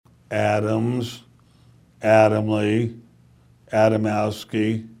Adams, Adamley,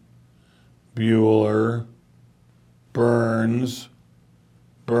 Adamowski, Bueller, Burns,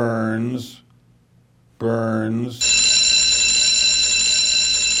 Burns, Burns.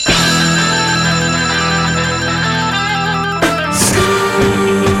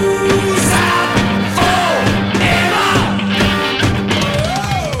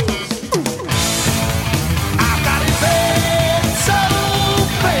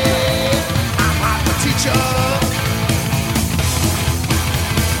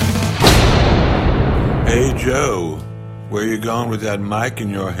 Hey, Joe, where you going with that mic in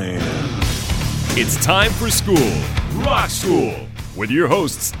your hand? It's time for school, Rock School, with your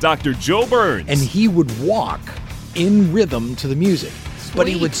hosts, Dr. Joe Burns. And he would walk in rhythm to the music, but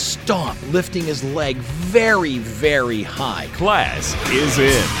he would stomp, lifting his leg very, very high. Class is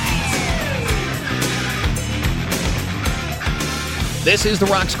in. This is the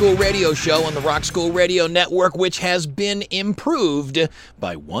Rock School Radio Show on the Rock School Radio Network, which has been improved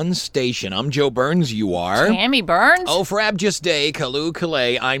by one station. I'm Joe Burns, you are? Tammy Burns. Oh, for Abjust Day, Kalu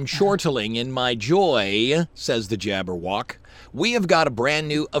Kalay, I'm chortling in my joy, says the Jabberwock. We have got a brand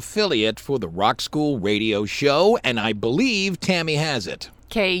new affiliate for the Rock School Radio Show, and I believe Tammy has it.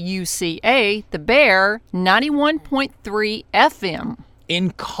 KUCA, The Bear, 91.3 FM.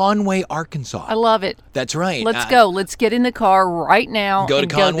 In Conway, Arkansas. I love it. That's right. Let's go. Let's get in the car right now. Go to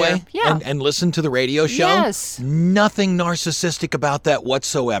Conway go yeah. and listen to the radio show? Yes. Nothing narcissistic about that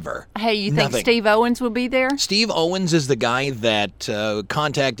whatsoever. Hey, you think Steve Owens will be there? Steve Owens is the guy that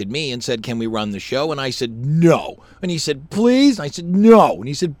contacted me and said, can we run the show? And I said, no. And he said, please? And I said, no. And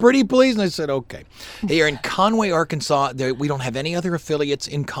he said, pretty please? And I said, okay. Here in Conway, Arkansas, we don't have any other affiliates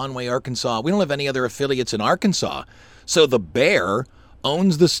in Conway, Arkansas. We don't have any other affiliates in Arkansas. So the Bear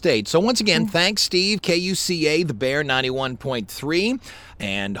owns the state. So once again, thanks, Steve, KUCA, The Bear 91.3,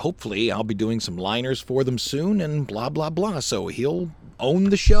 and hopefully I'll be doing some liners for them soon and blah, blah, blah. So he'll own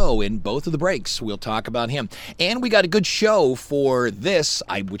the show in both of the breaks. We'll talk about him. And we got a good show for this,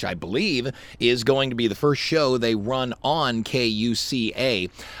 which I believe is going to be the first show they run on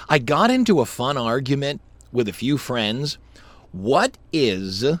KUCA. I got into a fun argument with a few friends. What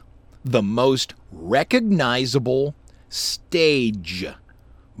is the most recognizable stage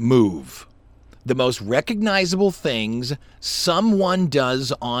move? The most recognizable things someone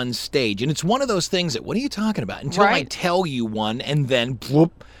does on stage. And it's one of those things that, what are you talking about? Until I tell you one, and then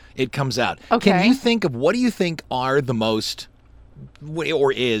bloop, it comes out. Okay. Can you think of, what do you think are the most,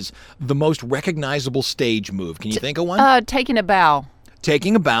 or is the most recognizable stage move? Can you think of one? Taking a bow.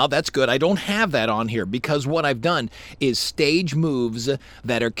 Taking a bow, that's good. I don't have that on here because what I've done is stage moves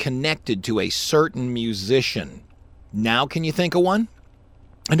that are connected to a certain musician. Now, can you think of one?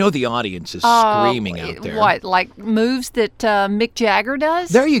 I know the audience is screaming out there. What, like moves that Mick Jagger does?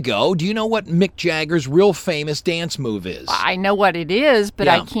 There you go. Do you know what Mick Jagger's real famous dance move is? I know what it is, but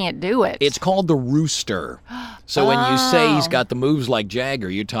I can't do it. It's called the rooster. So when you say he's got the moves like Jagger,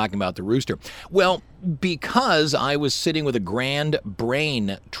 you're talking about the rooster. Well, because I was sitting with a Grand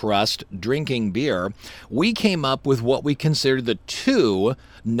Brain Trust drinking beer, we came up with what we consider the two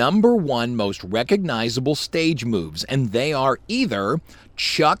number one most recognizable stage moves, and they are either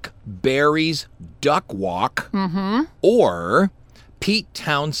Chuck Berry's Duck Walk or Pete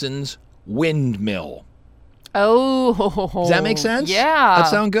Townshend's Windmill. Oh. Does that make sense? Yeah. That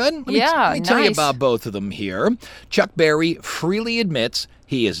sound good? Let me tell you nice. about both of them here. Chuck Berry freely admits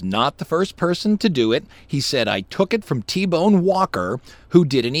he is not the first person to do it. He said, I took it from T-Bone Walker, who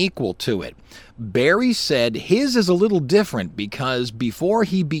did an equal to it. Berry said his is a little different because before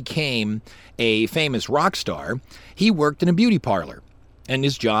he became a famous rock star, he worked in a beauty parlor, and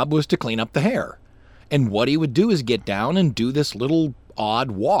his job was to clean up the hair. And what he would do is get down and do this little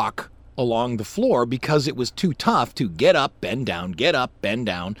odd walk along the floor because it was too tough to get up, bend down, get up, bend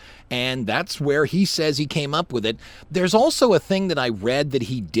down, and that's where he says he came up with it. There's also a thing that I read that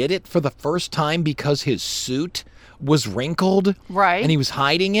he did it for the first time because his suit was wrinkled, right, and he was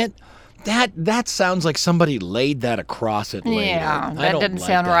hiding it. That sounds like somebody laid that across it later. Yeah, that doesn't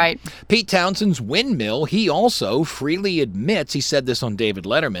sound that. right. Pete Townshend's Windmill, he also freely admits, he said this on David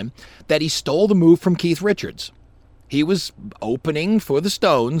Letterman, that he stole the move from Keith Richards. He was opening for the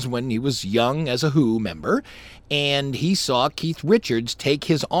Stones when he was young as a Who member, and he saw Keith Richards take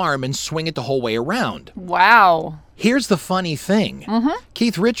his arm and swing it the whole way around. Wow. Here's the funny thing.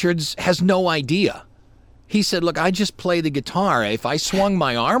 Keith Richards has no idea. He said, look, I just play the guitar. If I swung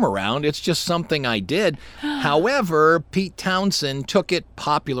my arm around, it's just something I did. However, Pete Townshend took it,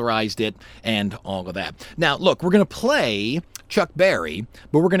 popularized it, and all of that. Now, look, we're going to play Chuck Berry,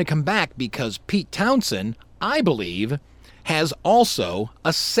 but we're going to come back because Pete Townshend, I believe, has also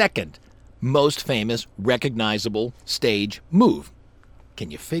a second most famous recognizable stage move.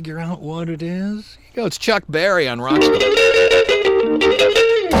 Can you figure out what it is? Here you go. It's Chuck Berry on Rock School.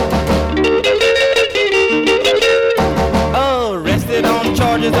 Arrested on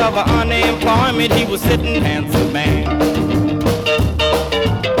charges of unemployment, he was sitting handsome man.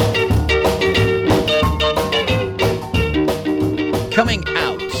 Coming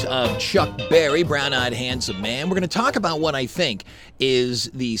out of Chuck Berry, Brown-Eyed Handsome Man, we're going to talk about what I think is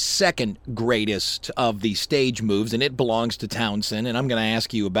the second greatest of the stage moves, and it belongs to Townshend, and I'm going to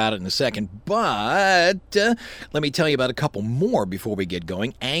ask you about it in a second. But let me tell you about a couple more before we get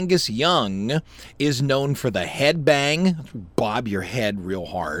going. Angus Young is known for the head bang, bob your head real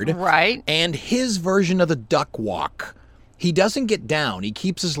hard. Right. And his version of the duck walk. He doesn't get down. He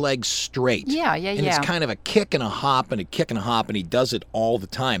keeps his legs straight. Yeah. And it's kind of a kick and a hop and a kick and a hop, and he does it all the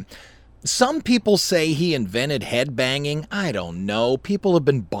time. Some people say he invented head banging. I don't know. People have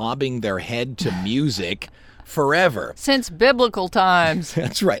been bobbing their head to music forever. Since biblical times.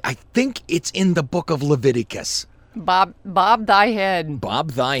 That's right. I think it's in the book of Leviticus. Bob thy head.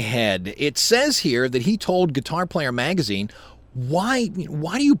 Bob thy head. It says here that he told Guitar Player magazine, why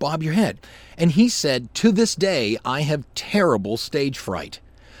do you bob your head? And he said, to this day, I have terrible stage fright.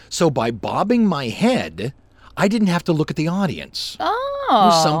 So by bobbing my head, I didn't have to look at the audience. Oh. It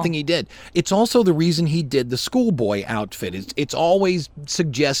was something he did. It's also the reason he did the schoolboy outfit. It's always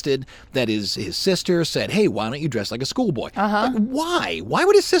suggested that his sister said, hey, why don't you dress like a schoolboy? Uh-huh. But why? Why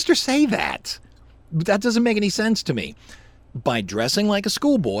would his sister say that? That doesn't make any sense to me. By dressing like a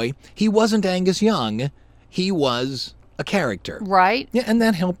schoolboy, he wasn't Angus Young. He was a character. Right. Yeah, and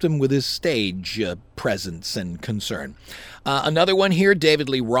that helped him with his stage presence and concern. Another one here, David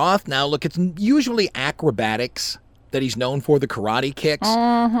Lee Roth. Now, look, it's usually acrobatics that he's known for, the karate kicks.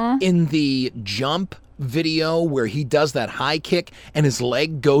 Uh-huh. In the Jump video where he does that high kick and his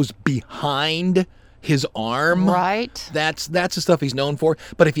leg goes behind his arm. Right. That's the stuff he's known for.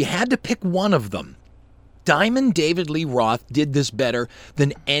 But if you had to pick one of them, Diamond David Lee Roth did this better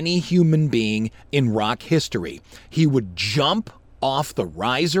than any human being in rock history. He would jump off the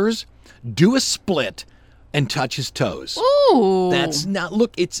risers, do a split, and touch his toes. Ooh. That's not,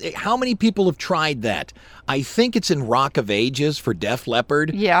 look, it's how many people have tried that? I think it's in Rock of Ages for Def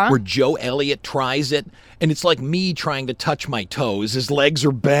Leppard, Yeah. where Joe Elliott tries it, and it's like me trying to touch my toes. His legs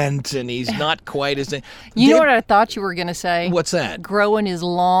are bent, and he's not quite as... You know what I thought you were going to say? What's that? Growing his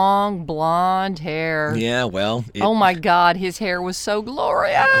long blonde hair. Yeah, well... Oh my God, his hair was so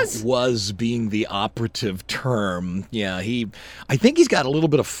glorious. Was being the operative term. Yeah, I think he's got a little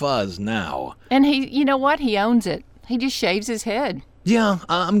bit of fuzz now. And you know what? He owns it. He just shaves his head. Yeah,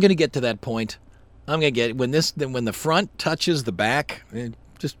 I'm going to get to that point. I'm going to get when the front touches the back,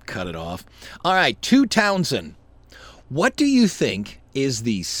 just cut it off. All right, to Townshend. What do you think is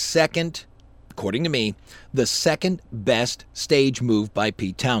the second, according to me, the second best stage move by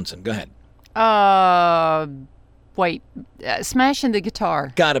Pete Townshend? Go ahead. Wait, smashing the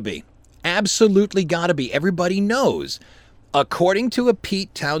guitar. Gotta be. Absolutely gotta be. Everybody knows. According to a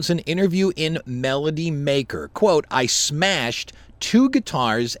Pete Townshend interview in Melody Maker, quote, I smashed 2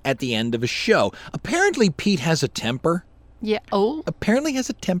 guitars at the end of a show. Apparently Pete has a temper. Yeah. Oh. Apparently has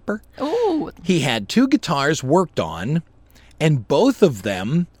a temper. Oh. He had 2 guitars worked on, and both of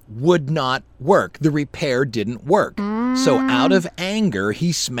them would not work. The repair didn't work. So out of anger,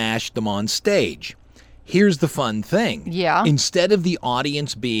 he smashed them on stage. Here's the fun thing. Yeah. Instead of the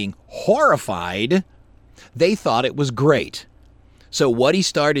audience being horrified, they thought it was great. So what he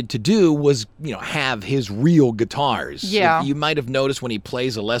started to do was, have his real guitars. Yeah. You might have noticed when he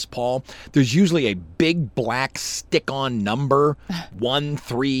plays a Les Paul, there's usually a big black stick-on number, 1,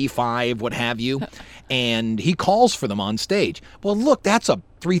 3, 5, what have you, and he calls for them on stage. Well, look, that's a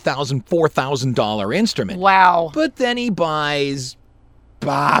 $3,000, $4,000 instrument. Wow. But then he buys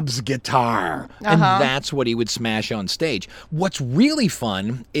Bob's guitar, and that's what he would smash on stage. What's really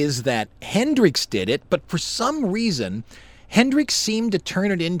fun is that Hendrix did it, but for some reason, Hendrix seemed to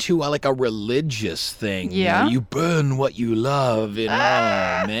turn it into like a religious thing. Yeah. You burn what you love. Oh,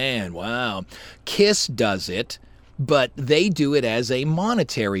 man, wow. Kiss does it, but they do it as a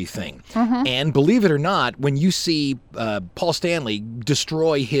monetary thing. And believe it or not, when you see Paul Stanley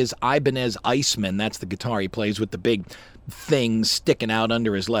destroy his Ibanez Iceman, that's the guitar he plays with the big thing sticking out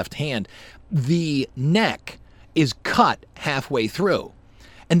under his left hand, the neck is cut halfway through.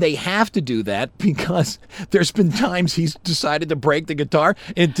 And they have to do that because there's been times he's decided to break the guitar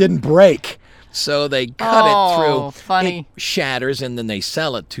and it didn't break. So they cut it through. Funny. It shatters and then they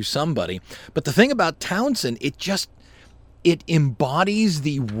sell it to somebody. But the thing about Townshend, it embodies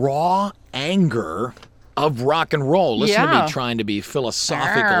the raw anger of rock and roll. Listen to Yeah. me trying to be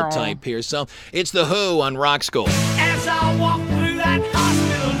philosophical type here. So it's The Who on Rock School. As I walked through that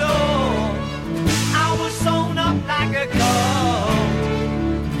hospital door, I was sewn up like a glove.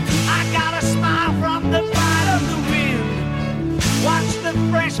 I got a smile from the bite of the wind. Watch the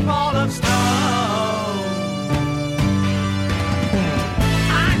fresh fall of snow.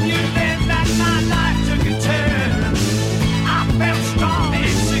 I knew then that my life took a turn. I felt strong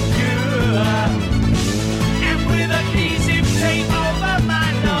and secure. And with a easy tape over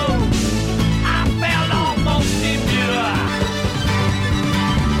my nose, I felt almost demure.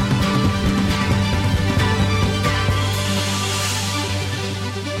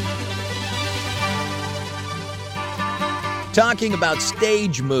 Talking about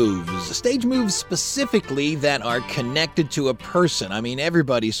stage moves specifically that are connected to a person. I mean,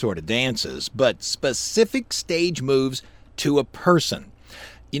 everybody sort of dances, but specific stage moves to a person.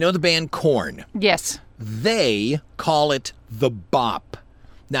 You know the band Korn? Yes. They call it the bop.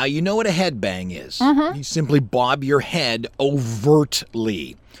 Now, you know what a headbang is. Mm-hmm. You simply bob your head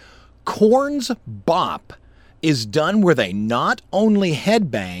overtly. Korn's bop is done where they not only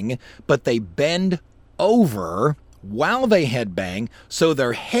headbang, but they bend over while they headbang so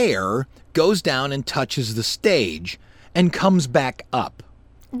their hair goes down and touches the stage and comes back up.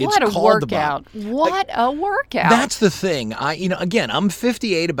 What a called the bop. workout. What a workout. That's the thing. Again, I'm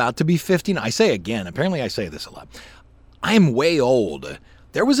 58, about to be 59. I say again, apparently I say this a lot. I'm way old.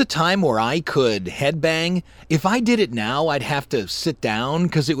 There was a time where I could headbang. If I did it now, I'd have to sit down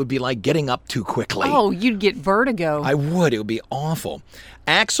because it would be like getting up too quickly. Oh, you'd get vertigo. I would. It would be awful.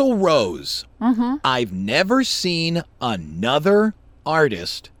 Axl Rose. I've never seen another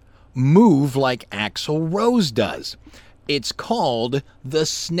artist move like Axl Rose does. It's called the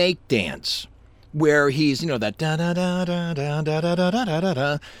snake dance, where he's, that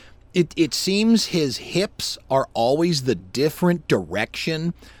da-da-da-da-da-da-da-da-da-da. It seems his hips are always the different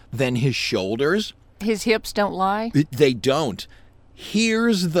direction than his shoulders. His hips don't lie. They don't.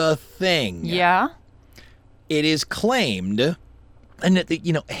 Here's the thing. Yeah. It is claimed, and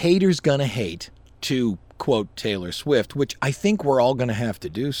haters gonna hate, to quote Taylor Swift, which I think we're all gonna have to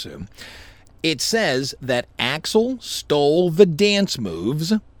do soon. It says that Axl stole the dance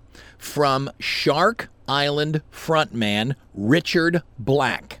moves from Shark Island frontman Richard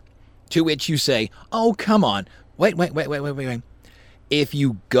Black. To which you say, oh, come on. Wait. If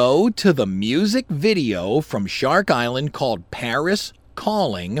you go to the music video from Shark Island called Paris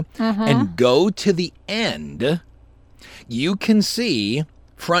Calling and go to the end, you can see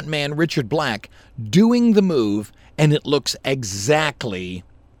frontman Richard Black doing the move, and it looks exactly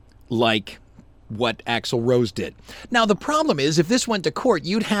like what Axl Rose did. Now, the problem is, if this went to court,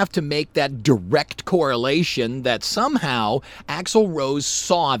 you'd have to make that direct correlation that somehow Axl Rose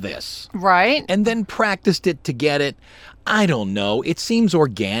saw this. Right. And then practiced it to get it. I don't know. It seems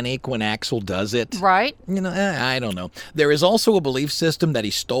organic when Axl does it. Right. I don't know. There is also a belief system that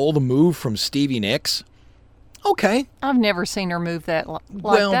he stole the move from Stevie Nicks. Okay. I've never seen her move that like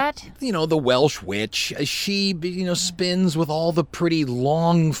Well, that. the Welsh witch, she, spins with all the pretty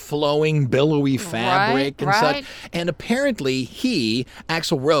long flowing billowy fabric and such. Right. And apparently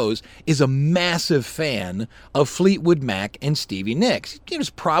Axl Rose, is a massive fan of Fleetwood Mac and Stevie Nicks. He was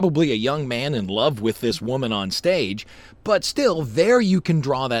probably a young man in love with this woman on stage, but still, there you can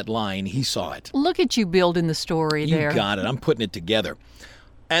draw that line. He saw it. Look at you building the story You there. got it. I'm putting it together.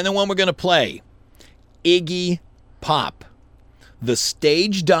 And the one we're going to play, Iggy Pop. The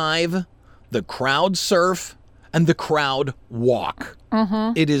stage dive, the crowd surf, and the crowd walk.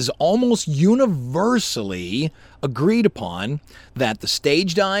 It is almost universally agreed upon that the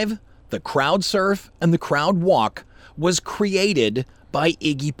stage dive, the crowd surf, and the crowd walk was created by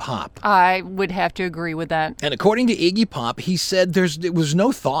Iggy Pop. I would have to agree with that. And according to Iggy Pop, he said there was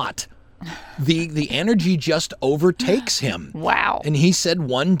no thought. The energy just overtakes him. Wow. And he said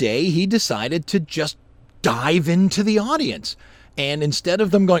one day he decided to just dive into the audience. And instead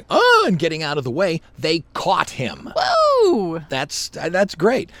of them going, oh, and getting out of the way, they caught him. Whoa. That's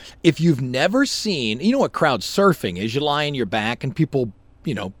great. If you've never seen, you know what crowd surfing is? You lie on your back and people,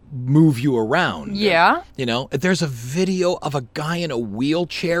 move you around. Yeah. There's a video of a guy in a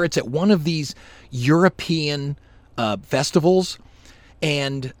wheelchair. It's at one of these European festivals.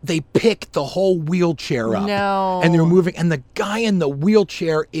 And they pick the whole wheelchair up. No. And they're moving. And the guy in the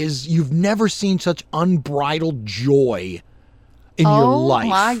wheelchair you've never seen such unbridled joy in your life. Oh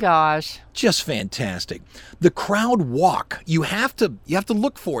my gosh. Just fantastic. The crowd walk, you have to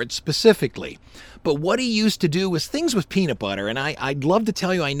look for it specifically. But what he used to do was things with peanut butter. And I'd love to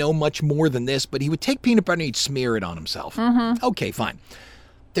tell you I know much more than this, but he would take peanut butter and he'd smear it on himself. Okay, fine.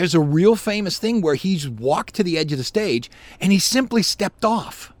 there's a real famous thing where he's walked to the edge of the stage and he simply stepped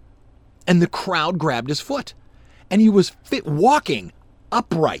off. And the crowd grabbed his foot. And he was walking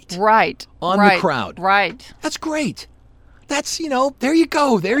upright on the crowd. Right. That's great. That's, there you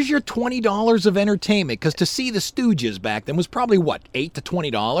go. There's your $20 of entertainment. Because to see the Stooges back then was probably, what, $8 to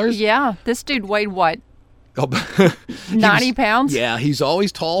 $20? Yeah. This dude weighed what? Oh, 90 pounds? Yeah, he's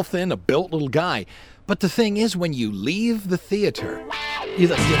always tall, thin, a built little guy. But the thing is, when you leave the theater, you're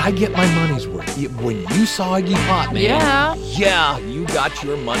like, did I get my money's worth? When you saw Iggy Pop, man. Yeah, you got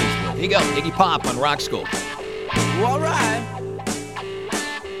your money's worth. Here you go, Iggy Pop on Rock School. All right.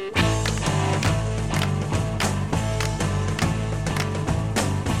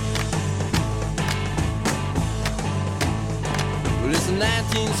 Well, it's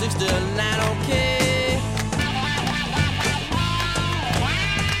 1969, okay.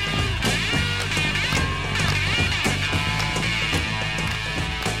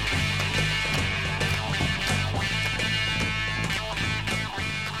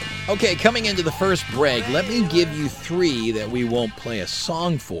 Okay, coming into the first break, let me give you 3 that we won't play a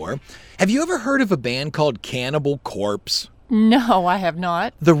song for. Have you ever heard of a band called Cannibal Corpse? No, I have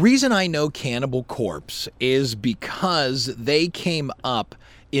not. The reason I know Cannibal Corpse is because they came up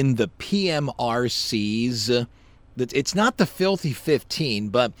in the PMRC's, it's not the Filthy 15,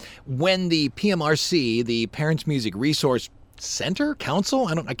 but when the PMRC, the Parents Music Resource Center, Council,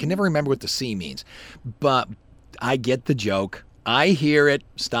 I can never remember what the C means, but I get the joke. I hear it.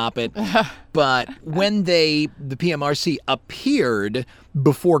 Stop it. But when the PMRC appeared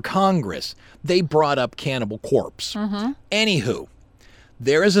before Congress, they brought up Cannibal Corpse. Mm-hmm. Anywho,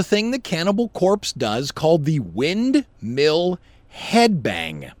 there is a thing that Cannibal Corpse does called the Windmill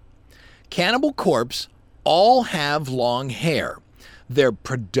Headbang. Cannibal Corpse all have long hair. Their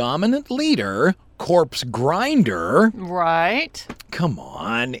predominant leader, Corpse Grinder. Right. Come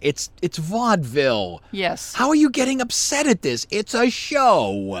on, it's vaudeville. Yes. How are you getting upset at this? It's a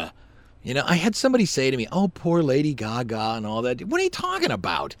show. I had somebody say to me, oh, poor Lady Gaga and all that. What are you talking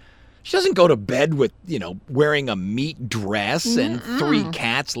about? She doesn't go to bed with, wearing a meat dress and 3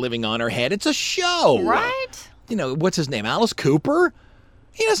 cats living on her head. It's a show. Right. What's his name? Alice Cooper?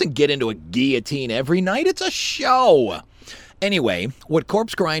 He doesn't get into a guillotine every night. It's a show. Anyway, what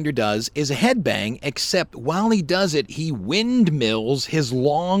Corpse Grinder does is a headbang, except while he does it, he windmills his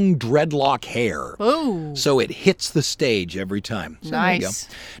long dreadlock hair. Ooh. So it hits the stage every time. So nice. There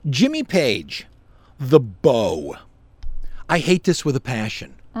you go. Jimmy Page, the bow. I hate this with a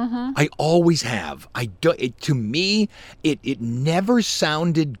passion. Mm-hmm. I always have. To me, it never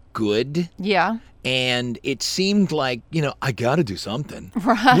sounded good. Yeah. And it seemed like, I got to do something,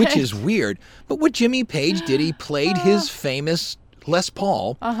 right. Which is weird. But what Jimmy Page did, he played his famous Les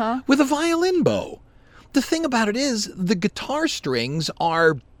Paul with a violin bow. The thing about it is the guitar strings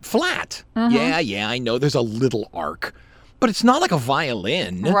are flat. Yeah, I know there's a little arc. But it's not like a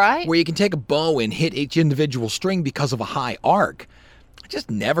violin, right? Where you can take a bow and hit each individual string because of a high arc. I just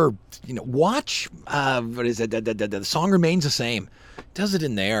never, watch, what is it? The song remains the same. Does it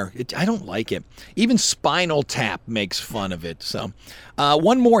in there. I don't like it. Even Spinal Tap makes fun of it. So,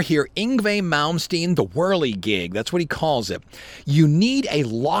 one more here. Yngwie Malmsteen, the whirly gig. That's what he calls it. You need a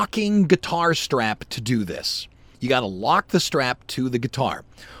locking guitar strap to do this. You got to lock the strap to the guitar.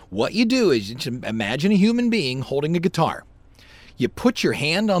 What you do is you imagine a human being holding a guitar. You put your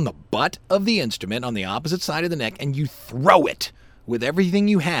hand on the butt of the instrument on the opposite side of the neck and you throw it with everything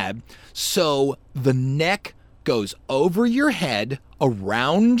you had so the neck goes over your head,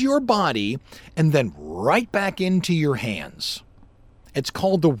 around your body, and then right back into your hands. It's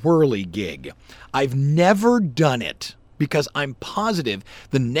called the whirly gig. I've never done it because I'm positive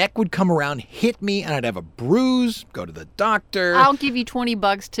the neck would come around, hit me, and I'd have a bruise, go to the doctor. I'll give you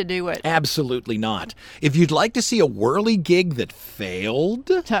 $20 to do it. Absolutely not. If you'd like to see a whirly gig that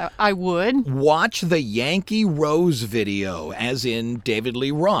failed, I would. Watch the Yankee Rose video, as in David Lee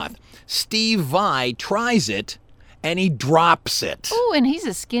Roth. Steve Vai tries it, and he drops it. Oh, and he's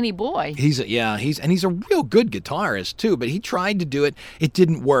a skinny boy. He's a real good guitarist too, but he tried to do it. It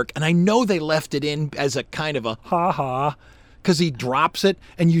didn't work, and I know they left it in as a kind of a ha-ha, because he drops it,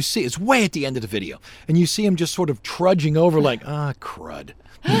 and you see, it's way at the end of the video, and you see him just sort of trudging over like, crud.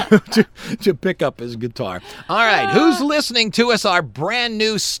 to pick up his guitar. All right, who's listening to us, our brand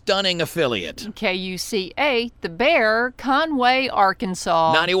new stunning affiliate? KUCA, The Bear, Conway,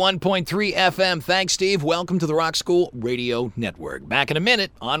 Arkansas. 91.3 FM. Thanks, Steve. Welcome to the Rock School Radio Network. Back in a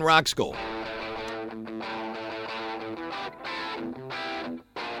minute on Rock School.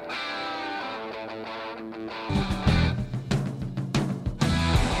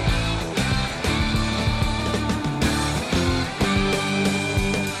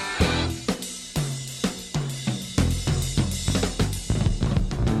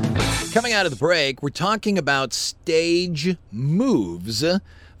 Coming out of the break, we're talking about stage moves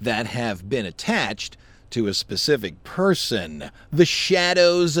that have been attached to a specific person. The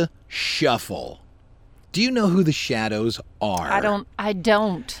Shadows Shuffle. Do you know who the Shadows are? I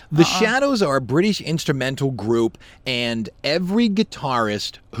don't. The Shadows are a British instrumental group, and every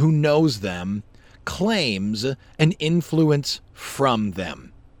guitarist who knows them claims an influence from them.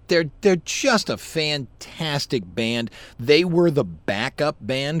 They're just a fantastic band. They were the backup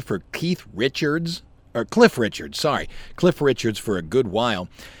band for Cliff Richards for a good while.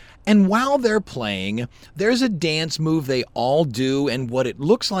 And while they're playing, there's a dance move they all do, and what it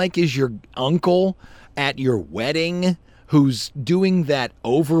looks like is your uncle at your wedding who's doing that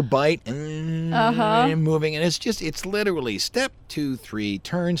overbite and moving, and it's literally step 2 3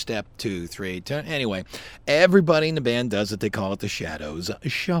 turn, step 2 3 turn. Anyway, everybody in the band does it. They call it the Shadows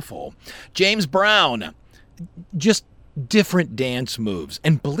Shuffle. James Brown, just different dance moves,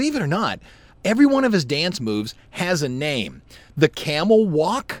 and believe it or not, every one of his dance moves has a name. The camel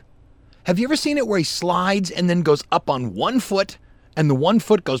walk. Have you ever seen it where he slides and then goes up on one foot? And the one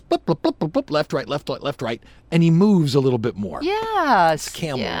foot goes blip, blip, blip, blip, blip, left, right, left, right, and he moves a little bit more. Yes. It's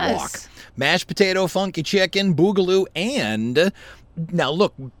camel walk. Mashed potato, funky chicken, boogaloo, and now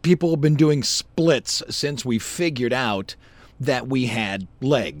look, people have been doing splits since we figured out that we had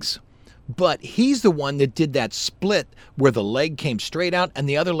legs. But he's the one that did that split where the leg came straight out and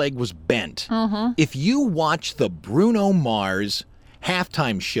the other leg was bent. Mm-hmm. If you watch the Bruno Mars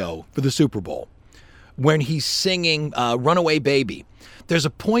halftime show for the Super Bowl, when he's singing Runaway Baby, there's a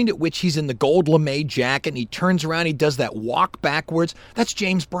point at which he's in the gold lame jacket and he turns around, he does that walk backwards. That's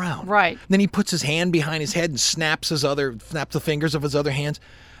James Brown. Right. Then he puts his hand behind his head and snaps the fingers of his other hands.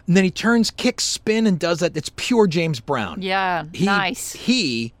 And then he turns, kicks, spin, and does that. It's pure James Brown. Yeah, nice.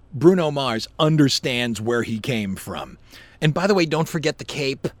 He, Bruno Mars, understands where he came from. And by the way, don't forget the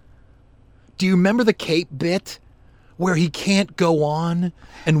cape. Do you remember the cape bit? Where he can't go on,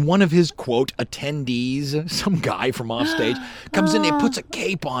 and one of his, quote, attendees, some guy from off stage, comes in and puts a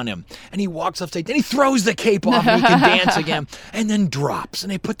cape on him, and he walks off stage, then he throws the cape off and he can dance again, and then drops,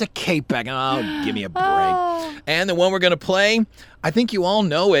 and they put the cape back, and oh, give me a break. And the one we're going to play, I think you all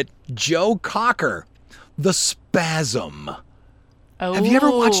know it, Joe Cocker, The Spasm. Oh. Have you ever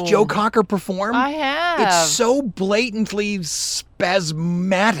watched Joe Cocker perform? I have. It's so blatantly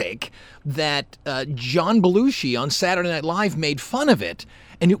spasmodic that John Belushi on Saturday Night Live made fun of it.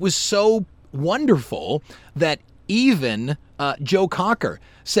 And it was so wonderful that even Joe Cocker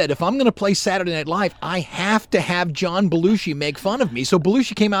said, if I'm going to play Saturday Night Live, I have to have John Belushi make fun of me. So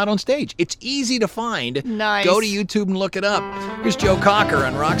Belushi came out on stage. It's easy to find. Nice. Go to YouTube and look it up. Here's Joe Cocker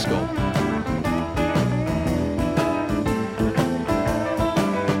on Rock School.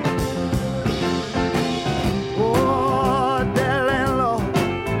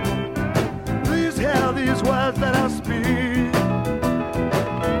 That I speak.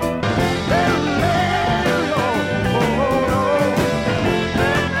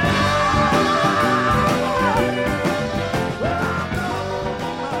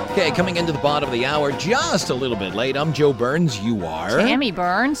 Okay, coming into the bottom of the hour, just a little bit late. I'm Joe Burns. You are? Tammy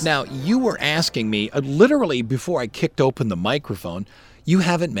Burns. Now, you were asking me, literally before I kicked open the microphone, you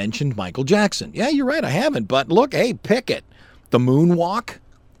haven't mentioned Michael Jackson. Yeah, you're right, I haven't. But look, hey, pick it. The moonwalk.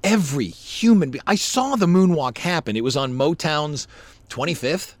 Every human being. I saw the moonwalk happen. It was on Motown's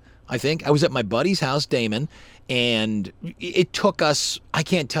 25th, I think. I was at my buddy's house, Damon, and it took us, I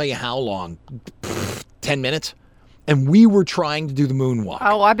can't tell you how long, 10 minutes, and we were trying to do the moonwalk.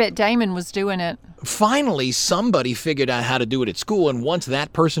 Oh, I bet Damon was doing it. Finally, somebody figured out how to do it at school, and once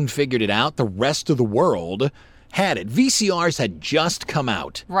that person figured it out, the rest of the world had it. VCRs had just come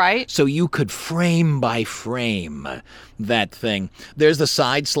out. Right. So you could frame by frame that thing. There's the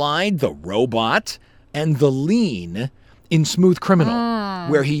side slide, the robot, and the lean in Smooth Criminal,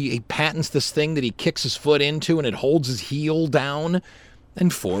 where he patents this thing that he kicks his foot into and it holds his heel down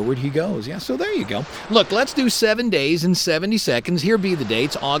and forward he goes. Yeah, so there you go. Look, let's do 7 days and 70 seconds. Here be the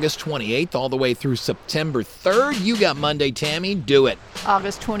dates, August 28th all the way through September 3rd. You got Monday, Tammy. Do it.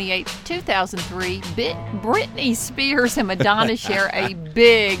 August 28th, 2003, Britney Spears and Madonna share a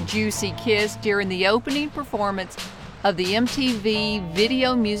big, juicy kiss during the opening performance of the MTV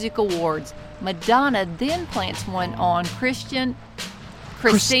Video Music Awards. Madonna then plants one on Christina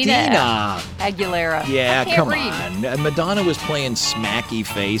Aguilera. Yeah, I can't come read. on. Madonna was playing smacky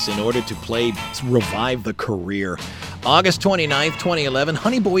face in order to revive the career. August 29th, 2011,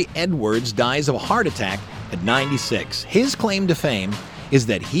 Honeyboy Edwards dies of a heart attack at 96. His claim to fame is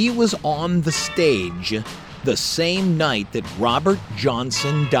that he was on the stage the same night that Robert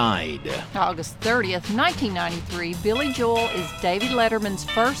Johnson died? August 30th, 1993, Billy Joel is David Letterman's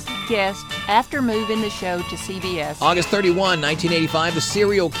first guest after moving the show to CBS. August 31, 1985, the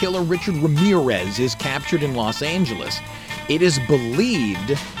serial killer Richard Ramirez is captured in Los Angeles. It is believed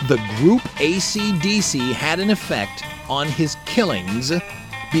the group AC/DC had an effect on his killings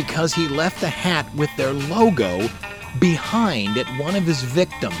because he left a hat with their logo behind at one of his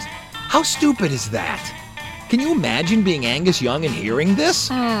victims. How stupid is that? Can you imagine being Angus Young and hearing this?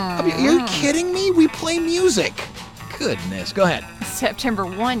 I mean, are you kidding me? We play music. Goodness. Go ahead. September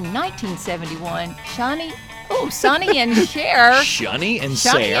 1, 1971, Sonny and Cher. Shunny and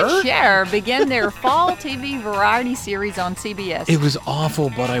Sonny Cher? and Cher began their fall TV variety series on CBS. It was awful,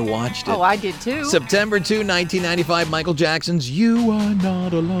 but I watched it. Oh, I did too. September 2, 1995, Michael Jackson's You Are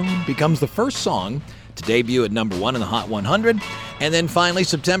Not Alone becomes the first song to debut at number 1 in the Hot 100. And then finally,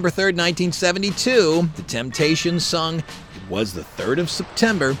 September 3rd, 1972, The Temptations sung It Was the 3rd of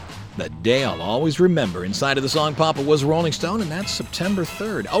September, the day I'll always remember. Inside of the song, Papa Was a Rolling Stone, and that's September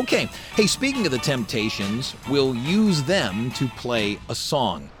 3rd. Okay, hey, speaking of The Temptations, we'll use them to play a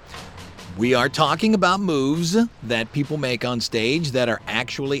song. We are talking about moves that people make on stage that are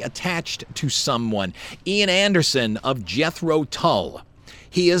actually attached to someone. Ian Anderson of Jethro Tull.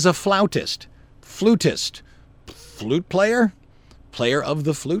 He is a flutist, flute player of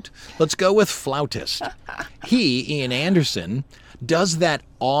the flute. Let's go with flautist. He, Ian Anderson, does that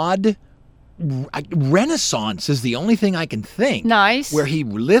odd renaissance is the only thing I can think. Nice. Where he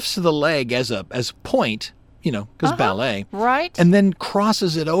lifts the leg as a point, because ballet. Right. And then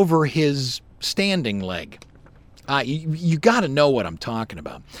crosses it over his standing leg. You got to know what I'm talking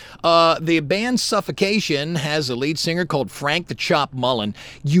about. The band Suffocation has a lead singer called Frank the Chop Mullen.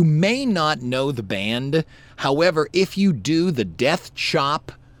 You may not know the band. However, if you do, the Death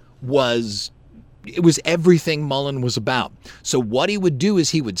Chop was everything Mullen was about. So what he would do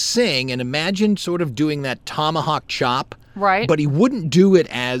is he would sing, and imagine sort of doing that tomahawk chop. Right. But he wouldn't do it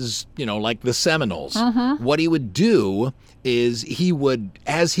as, like the Seminoles. What he would do is he would,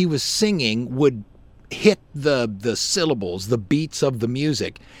 as he was singing, would hit the syllables, the beats of the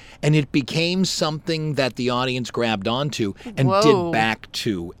music, and it became something that the audience grabbed onto and did back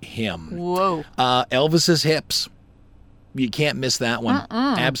to him. Whoa. Elvis's hips. You can't miss that one.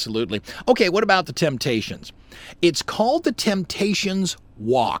 Absolutely. Okay, what about the Temptations? It's called the Temptations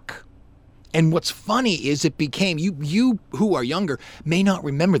Walk. And what's funny is it became, you who are younger may not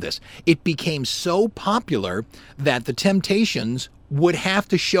remember this, it became so popular that the Temptations would have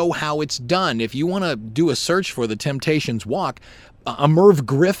to show how it's done. If you want to do a search for the Temptations Walk, a Merv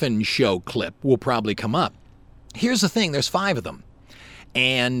Griffin show clip will probably come up. Here's the thing, there's 5 of them.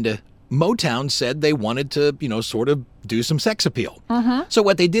 And Motown said they wanted to, sort of do some sex appeal. So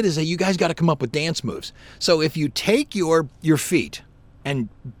what they did is say, you guys got to come up with dance moves. So if you take your feet and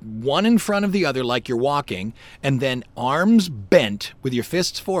one in front of the other like you're walking, and then arms bent with your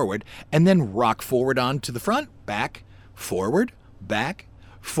fists forward, and then rock forward onto the front, back, forward, back,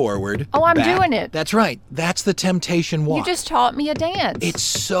 forward. Oh, I'm back. doing it. That's right. That's the Temptation Walk. You just taught me a dance. It's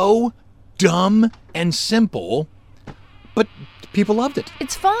so dumb and simple, but people loved it.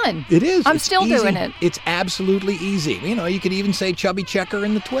 It's fun. It is. I'm It's still easy. doing it. It's absolutely easy. You could even say Chubby Checker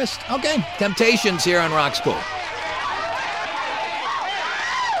in the twist. Okay, Temptations here on Rock School.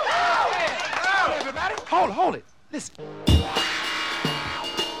 Hold it. Listen.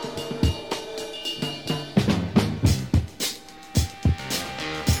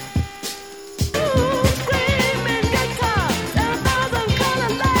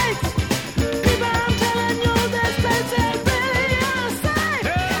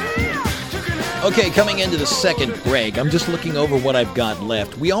 Okay, coming into the second break, I'm just looking over what I've got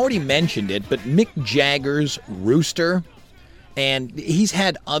left. We already mentioned it, but Mick Jagger's Rooster, and he's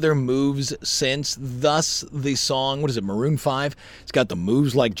had other moves since, thus the song, Maroon 5? It's got the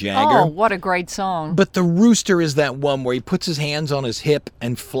moves like Jagger. Oh, what a great song. But the Rooster is that one where he puts his hands on his hip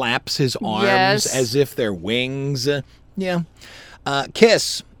and flaps his arms as if they're wings. Yeah.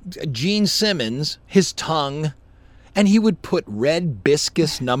 Kiss, Gene Simmons, his tongue. And he would put Red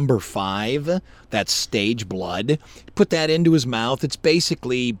Biscus number 5, that's stage blood, put that into his mouth. It's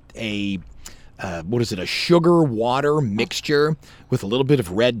basically a sugar water mixture with a little bit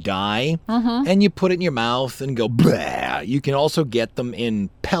of red dye. And you put it in your mouth and go, blah. You can also get them in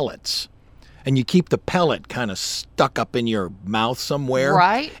pellets. And you keep the pellet kind of stuck up in your mouth somewhere.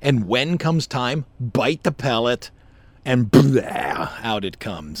 Right. And when comes time, bite the pellet. And blah, out it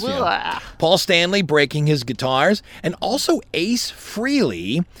comes. Blah. Paul Stanley breaking his guitars, and also Ace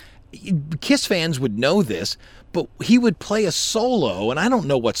Frehley Kiss fans would know this, but he would play a solo, and I don't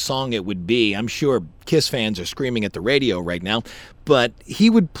know what song it would be. I'm sure Kiss fans are screaming at the radio right now, but he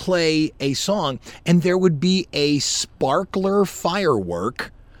would play a song, and there would be a sparkler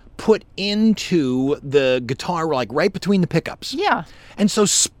firework put into the guitar, like right between the pickups. Yeah. And so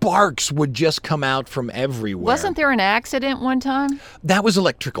sparks would just come out from everywhere. Wasn't there an accident one time? That was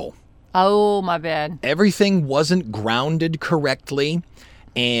electrical. Oh, my bad. Everything wasn't grounded correctly,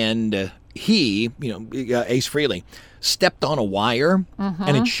 and he, Ace Frehley, stepped on a wire,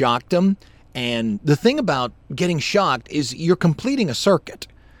 and it shocked him. And the thing about getting shocked is you're completing a circuit.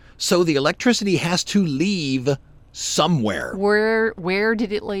 So the electricity has to leave somewhere. Where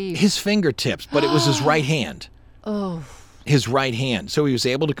did it leave? His fingertips, but it was his right hand. Oh. His right hand. So he was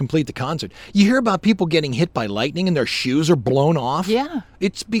able to complete the concert. You hear about people getting hit by lightning and their shoes are blown off? Yeah.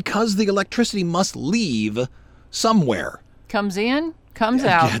 It's because the electricity must leave somewhere. Comes in, comes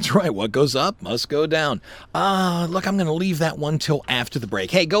out. That's right. What goes up must go down. Look, I'm going to leave that one till after the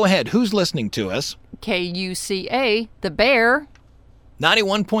break. Hey, go ahead. Who's listening to us? KUCA, The Bear.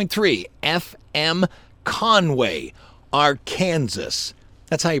 91.3 FM Conway, Arkansas.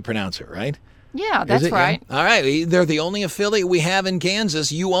 That's how you pronounce it, right? Yeah, that's right. Yeah. All right. They're the only affiliate we have in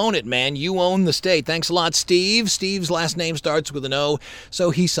Kansas. You own it, man. You own the state. Thanks a lot, Steve. Steve's last name starts with an O,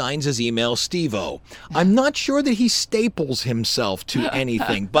 so he signs his email Steve-O. I'm not sure that he staples himself to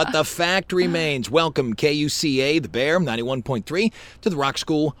anything, but the fact remains. Welcome, KUCA, The Bear, 91.3, to the Rock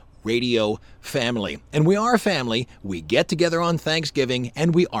School Radio family. And we are a family. We get together on Thanksgiving,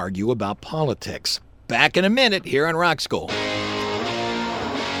 and we argue about politics. Back in a minute here on Rock School.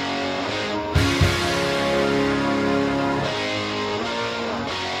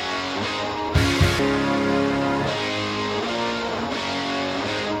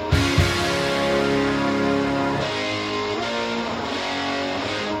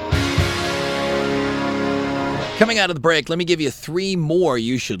 Coming out of the break, let me give you 3 more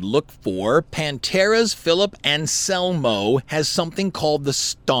you should look for. Pantera's Philip Anselmo has something called the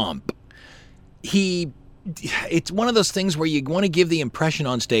Stomp. It's one of those things where you want to give the impression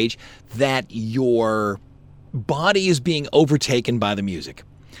on stage that your body is being overtaken by the music.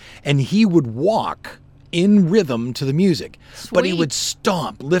 And he would walk in rhythm to the music. Sweet. But he would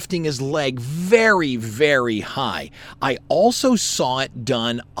stomp, lifting his leg very, very high. I also saw it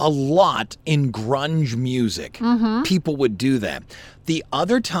done a lot in grunge music. People would do that. The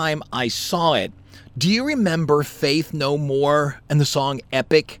other time I saw it, do you remember Faith No More and the song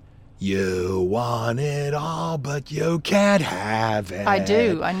Epic? You want it all, but you can't have it. I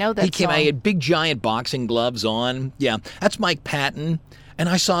do. I know that He came song. out, he had big giant boxing gloves on. Yeah, that's Mike Patton. And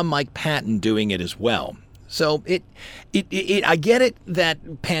I saw Mike Patton doing it as well. So I get it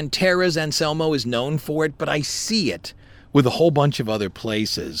that Pantera's Anselmo is known for it, but I see it with a whole bunch of other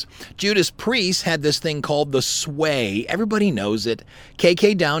places. Judas Priest had this thing called the Sway. Everybody knows it.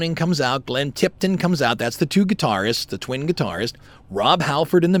 KK Downing comes out. Glenn Tipton comes out. That's the 2 guitarists, the twin guitarist. Rob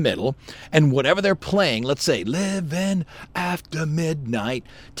Halford in the middle. And whatever they're playing, let's say, Living After Midnight,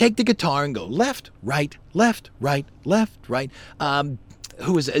 take the guitar and go left, right, left, right, left, right.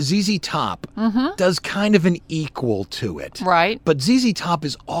 Who is ZZ Top does kind of an equal to it. Right. But ZZ Top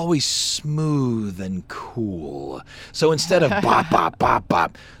is always smooth and cool. So instead of bop, bop, bop,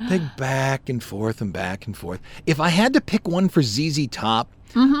 bop, they back and forth and back and forth. If I had to pick one for ZZ Top,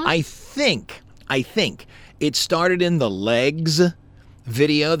 I think it started in the Legs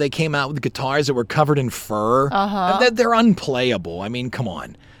video. They came out with guitars that were covered in fur. They're unplayable. I mean, come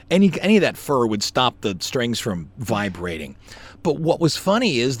on. Any of that fur would stop the strings from vibrating. But what was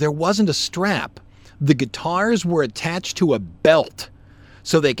funny is there wasn't a strap. The guitars were attached to a belt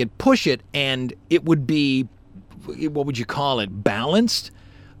so they could push it and it would be, what would you call it, balanced?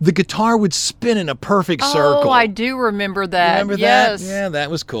 The guitar would spin in a perfect circle. Oh, I do remember that. Remember yes. that? Yeah,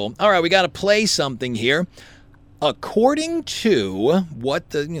 that was cool. All right, we got to play something here. According to what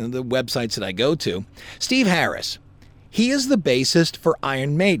the websites that I go to, Steve Harris, he is the bassist for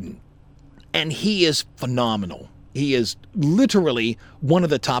Iron Maiden, and he is phenomenal. He is literally one of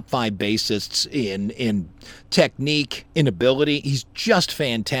the top 5 bassists in technique, in ability. He's just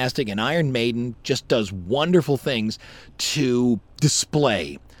fantastic, and Iron Maiden just does wonderful things to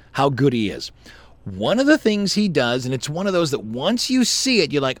display how good he is. One of the things he does, and it's one of those that once you see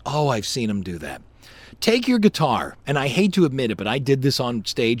it, you're like, oh, I've seen him do that. Take your guitar, and I hate to admit it, but I did this on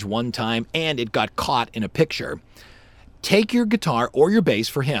stage one time, and it got caught in a picture. Take your guitar, or your bass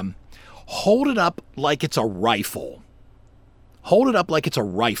for him, hold it up like it's a rifle. Hold it up like it's a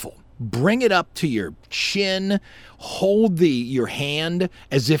rifle. Bring it up to your chin. Hold your hand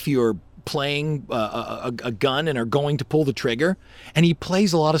as if you're playing a gun and are going to pull the trigger. And he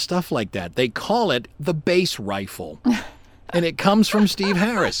plays a lot of stuff like that. They call it the bass rifle. And it comes from Steve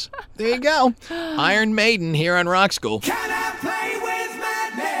Harris. There you go. Iron Maiden here on Rock School. Can I play with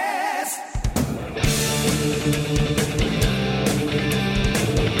madness?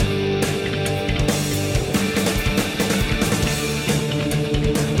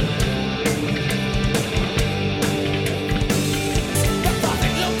 The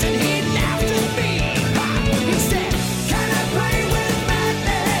prophet looked and he laughed at me. He said, can I play with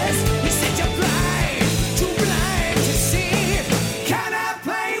madness? He said, you're blind, too blind to see. Can I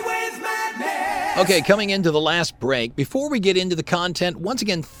play with madness? Okay, coming into the last break, before we get into the content, once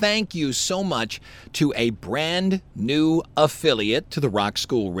again, thank you so much to a brand new affiliate to the Rock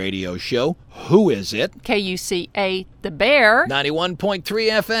School Radio Show. Who is it? KUCA The Bear. 91.3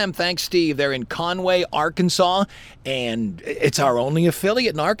 FM. Thanks, Steve. They're in Conway, Arkansas, and it's our only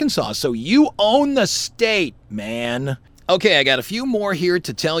affiliate in Arkansas, so you own the state, man. Okay, I got a few more here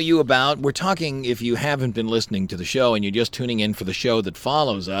to tell you about. We're talking, if you haven't been listening to the show and you're just tuning in for the show that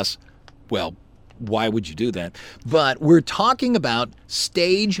follows us, well, why would you do that? But we're talking about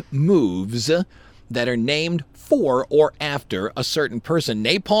stage moves that are named for or after a certain person.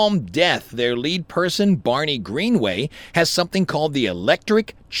 Napalm Death, their lead person, Barney Greenway, has something called the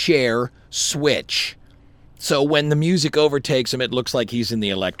electric chair switch. So when the music overtakes him, it looks like he's in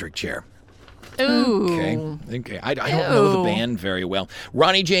the electric chair. Ooh. Okay. I don't know the band very well.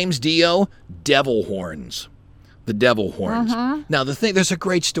 Ronnie James Dio, Devil Horns. The Devil Horns. Now, there's a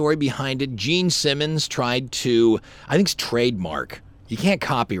great story behind it. Gene Simmons tried to, I think it's trademark. You can't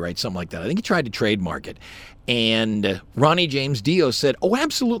copyright something like that. I think he tried to trademark it. And Ronnie James Dio said, oh,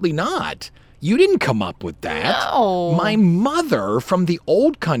 absolutely not. You didn't come up with that. No. My mother from the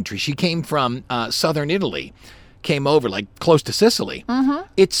old country, she came from southern Italy, came over, like close to Sicily.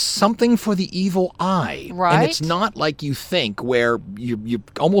 It's something for the evil eye. Right. And it's not like you think where you're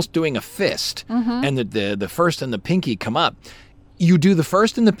almost doing a fist and the first and the pinky come up. You do the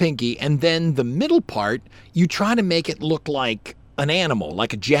first and the pinky, and then the middle part, you try to make it look like an animal,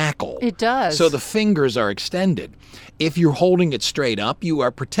 like a jackal. It does. So the fingers are extended. If you're holding it straight up, you are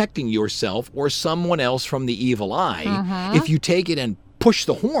protecting yourself or someone else from the evil eye. If you take it and push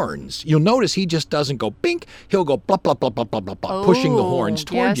the horns, you'll notice he just doesn't go bink, he'll go blah, blah, blah, blah, blah, blah, blah, pushing the horns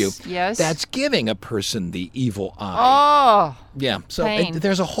toward you. Yes. That's giving a person the evil eye. Oh. Yeah, so Pain.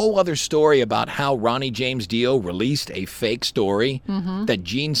 there's a whole other story about how Ronnie James Dio released a fake story that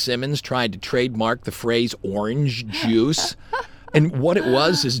Gene Simmons tried to trademark the phrase orange juice. And what it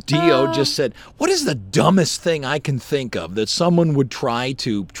was is Dio just said, what is the dumbest thing I can think of that someone would try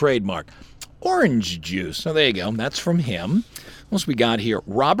to trademark? Orange juice. So there you go. That's from him. What else we got here?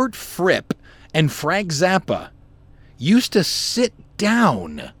 Robert Fripp and Frank Zappa used to sit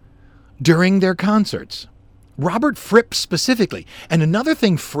down during their concerts. Robert Fripp specifically. And another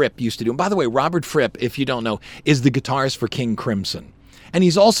thing Fripp used to do, and by the way, Robert Fripp, if you don't know, is the guitarist for King Crimson. And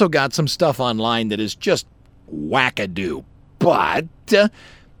he's also got some stuff online that is just wackadoo. But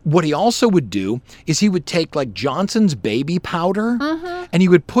what he also would do is he would take like Johnson's baby powder and he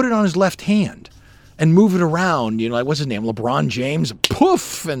would put it on his left hand and move it around, like what's his name, LeBron James,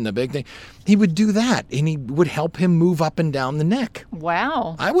 poof, and the big thing. He would do that, and he would help him move up and down the neck.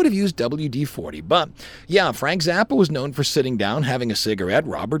 Wow. I would have used WD-40, but yeah, Frank Zappa was known for sitting down, having a cigarette.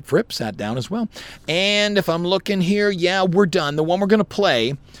 Robert Fripp sat down as well. And if I'm looking here, yeah, we're done. The one we're going to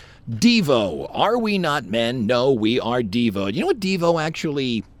play, Devo. Are we not men? No, we are Devo. Do you know what Devo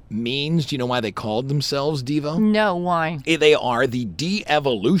actually means? Do you know why they called themselves Devo? No, why? They are the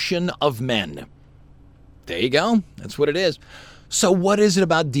de-evolution of men. There you go. That's what it is. So what is it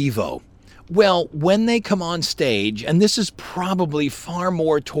about Devo? Well, when they come on stage, and this is probably far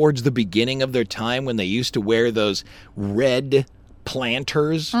more towards the beginning of their time when they used to wear those red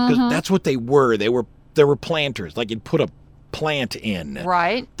planters, because that's what they were. They were planters, like you'd put a plant in.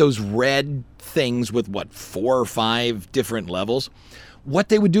 Right. Those red things with, 4 or 5 different levels. What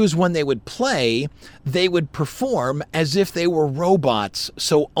they would do is when they would play, they would perform as if they were robots,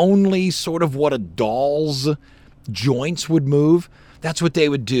 so only sort of what a doll's joints would move. That's what they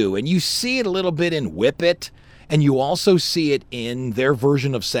would do. And you see it a little bit in Whip It, and you also see it in their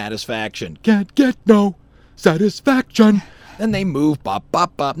version of Satisfaction. Can't get no satisfaction. Then they move, bop,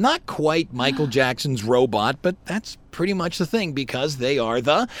 bop, bop. Not quite Michael Jackson's Robot, but that's pretty much the thing because they are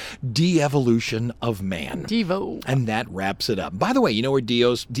the de-evolution of man. Devo. And that wraps it up. By the way, you know where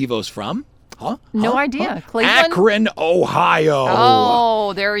Devo's from? Huh? No Huh? idea. Huh? Cleveland? Akron, Ohio.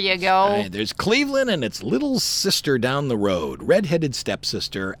 Oh, there you go. Hey, there's Cleveland and its little sister down the road, redheaded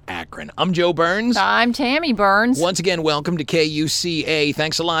stepsister, Akron. I'm Joe Burns. I'm Tammy Burns. Once again, welcome to KUCA.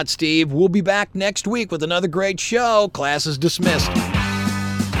 Thanks a lot, Steve. We'll be back next week with another great show. Class is dismissed.